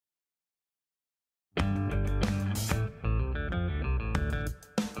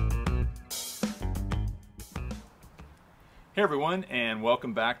Hey everyone, and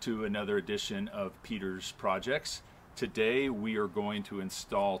welcome back to another edition of Peter's Projects. Today we are going to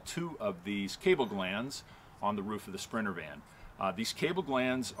install two of these cable glands on the roof of the Sprinter van. These cable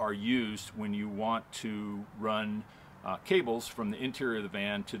glands are used when you want to run cables from the interior of the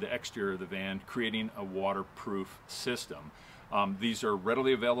van to the exterior of the van, creating a waterproof system. These are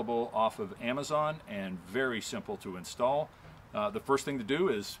readily available off of Amazon and very simple to install. The first thing to do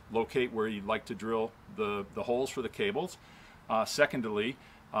is locate where you'd like to drill the holes for the cables. Secondly,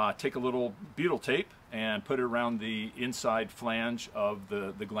 take a little butyl tape and put it around the inside flange of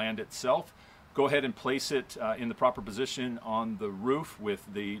the gland itself. Go ahead and place it in the proper position on the roof with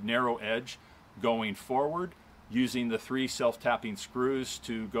the narrow edge going forward, using the 3 self-tapping screws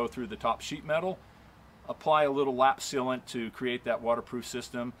to go through the top sheet metal. Apply a little lap sealant to create that waterproof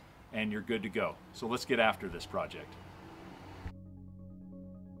system and you're good to go. So let's get after this project.